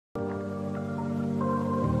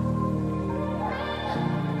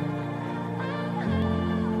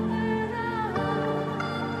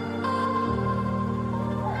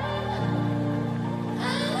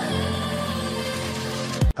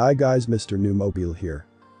Hi guys, Mr. New Mobile here.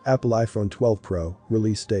 Apple iPhone 12 Pro,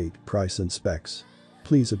 release date, price and specs.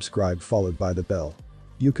 Please subscribe followed by the bell.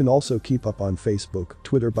 You can also keep up on Facebook,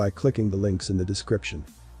 Twitter by clicking the links in the description.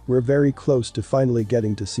 We're very close to finally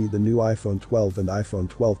getting to see the new iPhone 12 and iPhone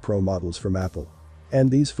 12 Pro models from Apple. And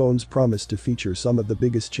these phones promise to feature some of the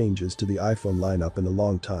biggest changes to the iPhone lineup in a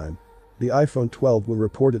long time. The iPhone 12 will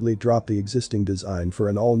reportedly drop the existing design for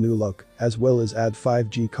an all-new look, as well as add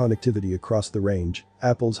 5G connectivity across the range,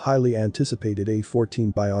 Apple's highly anticipated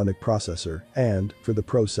A14 Bionic processor, and, for the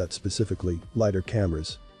Pro set specifically, lighter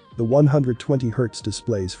cameras. The 120Hz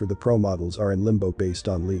displays for the Pro models are in limbo based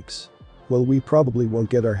on leaks. Well, we probably won't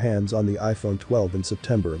get our hands on the iPhone 12 in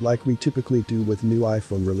September like we typically do with new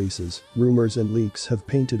iPhone releases. Rumors and leaks have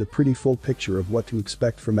painted a pretty full picture of what to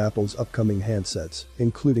expect from Apple's upcoming handsets,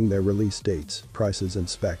 including their release dates, prices and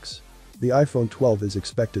specs. The iPhone 12 is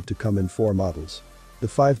expected to come in 4 models. The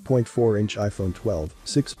 5.4-inch iPhone 12,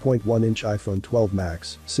 6.1-inch iPhone 12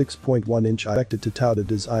 Max, 6.1-inch expected to tout a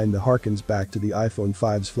design that harkens back to the iPhone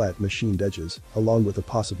 5's flat machined edges, along with a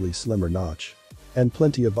possibly slimmer notch. And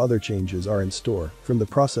plenty of other changes are in store, from the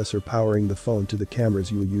processor powering the phone to the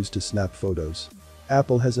cameras you'll use to snap photos.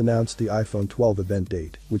 Apple has announced the iPhone 12 event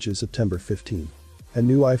date, which is September 15. A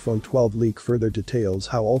new iPhone 12 leak further details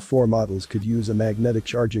how all 4 models could use a magnetic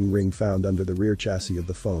charging ring found under the rear chassis of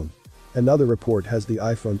the phone. Another report has the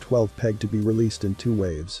iPhone 12 pegged to be released in 2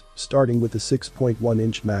 waves, starting with the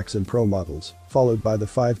 6.1-inch Max and Pro models, followed by the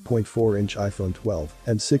 5.4-inch iPhone 12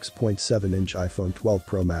 and 6.7-inch iPhone 12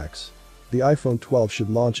 Pro Max. The iPhone 12 should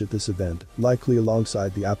launch at this event, likely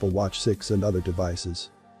alongside the Apple Watch 6 and other devices.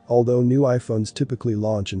 Although new iPhones typically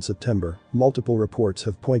launch in September, multiple reports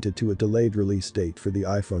have pointed to a delayed release date for the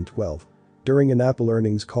iPhone 12. During an Apple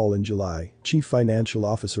earnings call in July, Chief Financial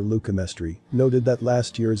Officer Luca Mestri noted that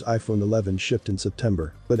last year's iPhone 11 shipped in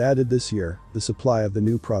September, but added this year, the supply of the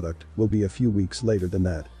new product will be a few weeks later than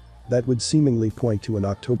that. That would seemingly point to an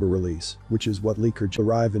October release, which is what leakers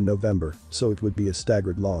arrive in November, so it would be a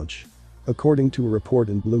staggered launch. According to a report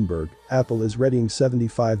in Bloomberg, Apple is readying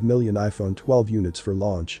 75 million iPhone 12 units for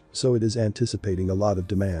launch, so it is anticipating a lot of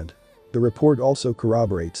demand. The report also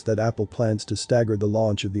corroborates that Apple plans to stagger the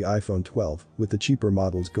launch of the iPhone 12, with the cheaper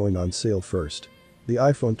models going on sale first. The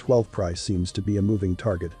iPhone 12 price seems to be a moving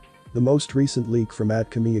target. The most recent leak from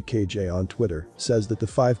 @KamiyaKJ on Twitter says that the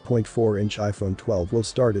 5.4-inch iPhone 12 will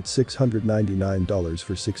start at $699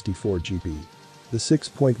 for 64GB. The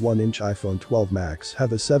 6.1-inch iPhone 12 Max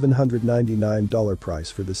have a $799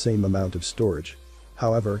 price for the same amount of storage.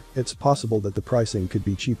 However, it's possible that the pricing could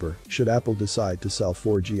be cheaper should Apple decide to sell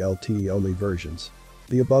 4G LTE-only versions.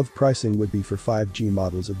 The above pricing would be for 5G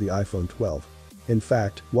models of the iPhone 12. In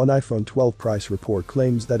fact, one iPhone 12 price report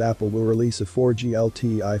claims that Apple will release a 4G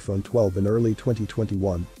LTE iPhone 12 in early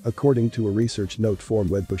 2021, according to a research note from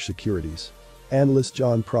Wedbush Securities. Analyst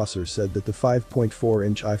John Prosser said that the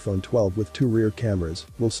 5.4-inch iPhone 12 with 2 rear cameras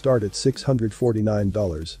will start at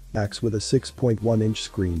 $649, Max with a 6.1-inch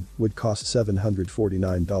screen would cost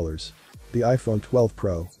 $749. The iPhone 12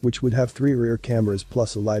 Pro, which would have 3 rear cameras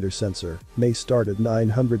plus a LiDAR sensor, may start at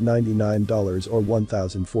 $999 or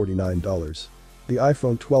 $1,049. The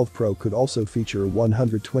iPhone 12 Pro could also feature a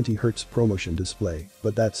 120Hz ProMotion display,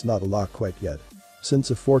 but that's not a lock quite yet.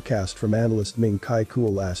 Since a forecast from analyst Ming Kai Kuo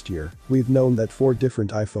last year, we've known that 4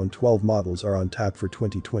 different iPhone 12 models are on tap for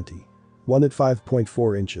 2020. One at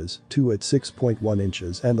 5.4 inches, 2 at 6.1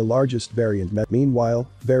 inches and the largest variant. Meanwhile,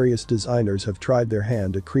 various designers have tried their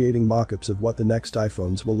hand at creating mock-ups of what the next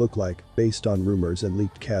iPhones will look like, based on rumors and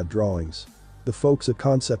leaked CAD drawings. The folks at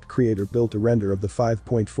Concept Creator built a render of the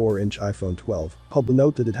 5.4-inch iPhone 12.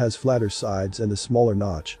 Note that it has flatter sides and a smaller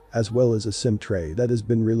notch, as well as a SIM tray that has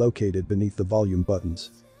been relocated beneath the volume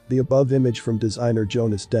buttons. The above image from designer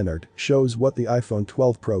Jonas Dennert shows what the iPhone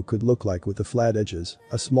 12 Pro could look like with the flat edges,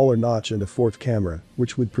 a smaller notch and a 4th camera,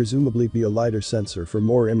 which would presumably be a LiDAR sensor for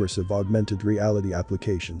more immersive augmented reality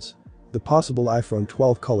applications. The possible iPhone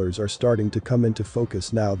 12 colors are starting to come into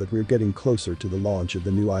focus now that we're getting closer to the launch of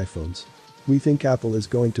the new iPhones. We think Apple is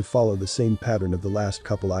going to follow the same pattern of the last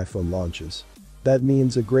couple iPhone launches. That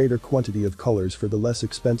means a greater quantity of colors for the less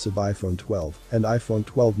expensive iPhone 12 and iPhone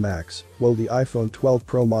 12 Max, while the iPhone 12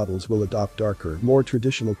 Pro models will adopt darker, more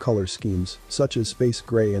traditional color schemes, such as space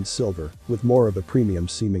gray and silver, with more of a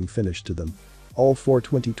premium-seeming finish to them. All 4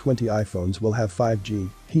 2020 iPhones will have 5G.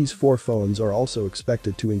 These 4 phones are also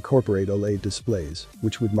expected to incorporate OLED displays,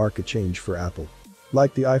 which would mark a change for Apple.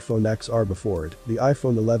 Like the iPhone XR before it, the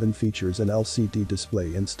iPhone 11 features an LCD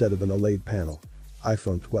display instead of an OLED panel.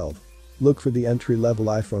 iPhone 12. Look for the entry-level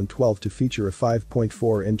iPhone 12 to feature a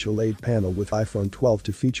 5.4-inch OLED panel with iPhone 12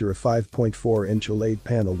 to feature a 5.4-inch OLED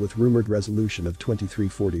panel with rumored resolution of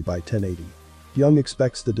 2340 by 1080. Young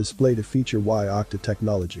expects the display to feature Y-Octa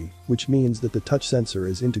technology, which means that the touch sensor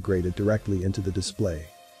is integrated directly into the display.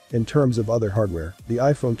 In terms of other hardware, the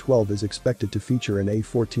iPhone 12 is expected to feature an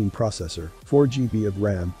A14 processor, 4GB of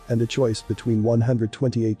RAM, and a choice between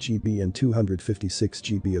 128GB and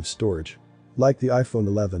 256GB of storage. Like the iPhone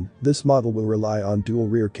 11, this model will rely on dual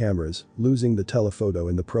rear cameras, losing the telephoto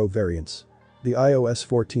in the Pro variants. The iOS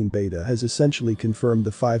 14 beta has essentially confirmed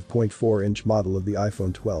the 5.4-inch model of the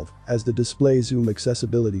iPhone 12, as the display zoom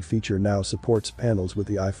accessibility feature now supports panels with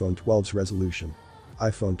the iPhone 12's resolution.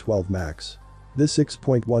 iPhone 12 Max. This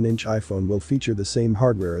 6.1-inch iPhone will feature the same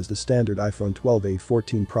hardware as the standard iPhone 12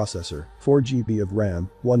 A14 processor, 4GB of RAM,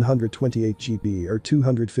 128GB or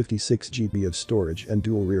 256GB of storage and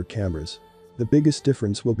dual rear cameras. The biggest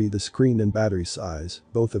difference will be the screen and battery size,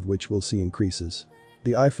 both of which will see increases.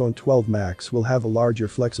 The iPhone 12 Max will have a larger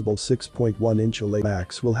flexible 6.1-inch OLED.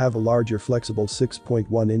 Max will have a larger flexible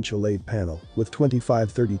 6.1-inch OLED panel with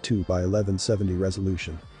 2532 by 1170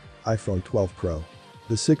 resolution. iPhone 12 Pro.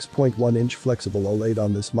 The 6.1-inch flexible OLED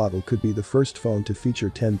on this model could be the first phone to feature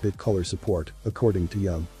 10-bit color support, according to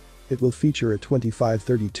Young. It will feature a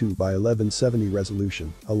 2532 by 1170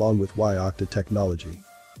 resolution, along with Y-Octa technology.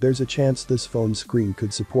 There's a chance this phone's screen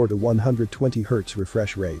could support a 120Hz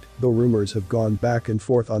refresh rate, though rumors have gone back and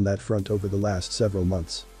forth on that front over the last several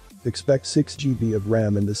months. Expect 6GB of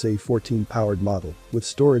RAM in this A14-powered model, with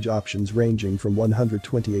storage options ranging from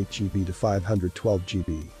 128GB to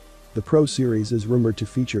 512GB. The Pro series is rumored to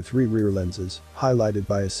feature 3 rear lenses, highlighted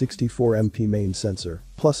by a 64MP main sensor,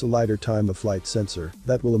 plus a lighter time-of-flight sensor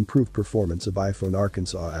that will improve performance of iPhone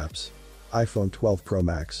Arkansas apps. iPhone 12 Pro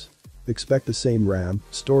Max. Expect the same RAM,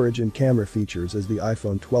 storage and camera features as the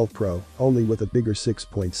iPhone 12 Pro, only with a bigger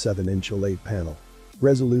 6.7-inch OLED panel.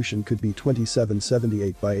 Resolution could be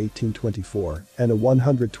 2778 by 1824, and a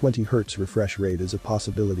 120Hz refresh rate is a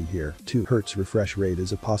possibility here. 2Hz refresh rate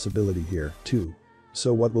is a possibility here, too.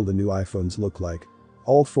 So what will the new iPhones look like?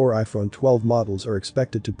 All 4 iPhone 12 models are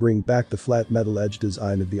expected to bring back the flat metal edge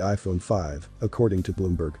design of the iPhone 5, according to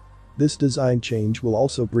Bloomberg. This design change will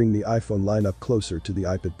also bring the iPhone lineup closer to the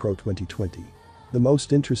iPad Pro 2020. The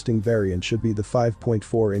most interesting variant should be the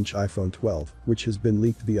 5.4-inch iPhone 12, which has been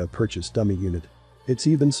leaked via a purchase dummy unit. It's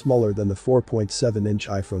even smaller than the 4.7-inch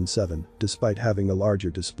iPhone 7, despite having a larger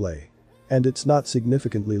display. And it's not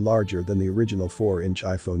significantly larger than the original 4-inch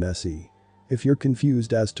iPhone SE. If you're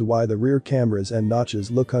confused as to why the rear cameras and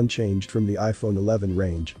notches look unchanged from the iPhone 11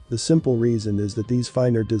 range, the simple reason is that these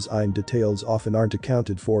finer design details often aren't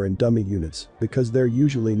accounted for in dummy units because they're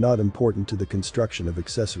usually not important to the construction of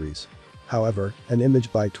accessories. However, an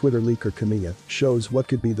image by Twitter leaker Kamiya shows what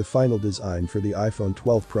could be the final design for the iPhone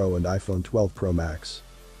 12 Pro and iPhone 12 Pro Max.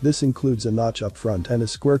 This includes a notch up front and a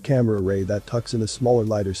square camera array that tucks in a smaller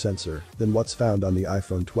lighter sensor than what's found on the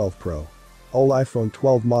iPhone 12 Pro. All iPhone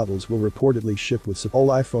 12 models will reportedly ship with support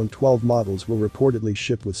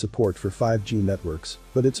for 5G networks,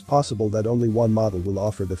 but it's possible that only one model will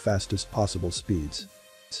offer the fastest possible speeds.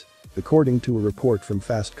 According to a report from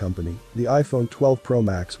Fast Company, the iPhone 12 Pro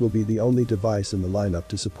Max will be the only device in the lineup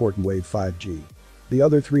to support Wave 5G. The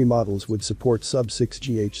other 3 models would support sub-6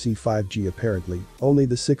 GHz 5G apparently. Only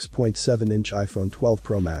the 6.7-inch iPhone 12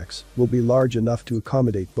 Pro Max will be large enough to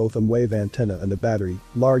accommodate both a wave antenna and a battery,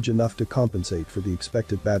 large enough to compensate for the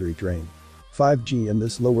expected battery drain. 5G in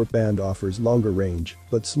this lower band offers longer range,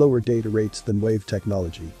 but slower data rates than Wave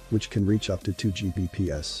technology, which can reach up to 2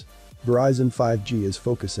 Gbps. Verizon 5G is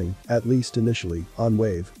focusing, at least initially, on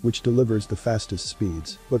Wave, which delivers the fastest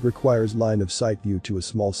speeds, but requires line-of-sight view to a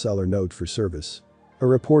small cell or node for service. A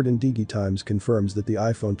report in DigiTimes confirms that the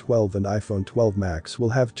iPhone 12 and iPhone 12 Max will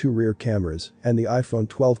have 2 rear cameras, and the iPhone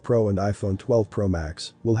 12 Pro and iPhone 12 Pro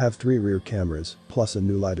Max will have 3 rear cameras, plus a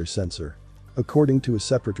new LiDAR sensor. According to a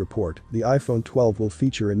separate report, the iPhone 12 will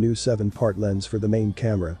feature a new 7-part lens for the main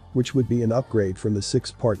camera, which would be an upgrade from the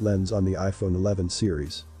 6-part lens on the iPhone 11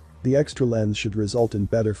 series. The extra lens should result in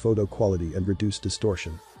better photo quality and reduced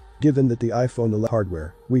distortion. Given that the iPhone 11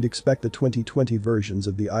 hardware, we'd expect the 2020 versions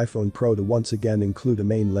of the iPhone Pro to once again include a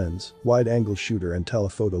main lens, wide-angle shooter and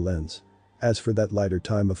telephoto lens. As for that lighter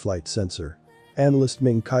time-of-flight sensor, analyst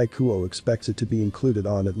Ming-Chi Kuo expects it to be included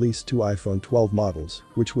on at least 2 iPhone 12 models,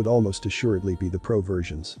 which would almost assuredly be the Pro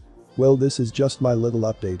versions. Well, this is just my little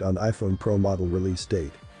update on iPhone Pro model release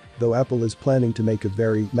date. Though Apple is planning to make a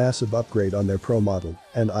very massive upgrade on their Pro model,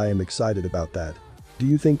 and I am excited about that. Do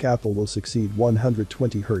you think Apple will succeed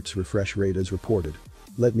 120Hz refresh rate as reported?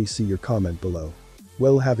 Let me see your comment below.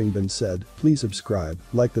 Well, having been said, please subscribe,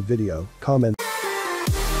 like the video, comment.